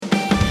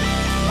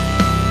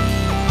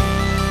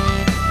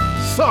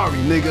sorry,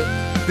 nigga.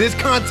 This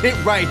content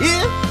right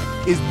here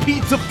is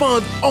pizza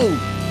funds only.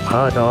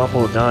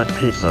 Pineapple dot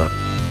pizza.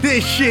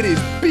 This shit is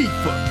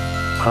beefer.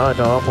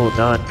 Pineapple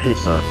dot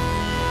pizza.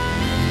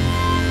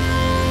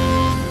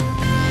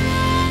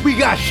 We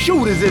got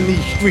shooters in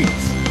these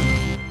streets.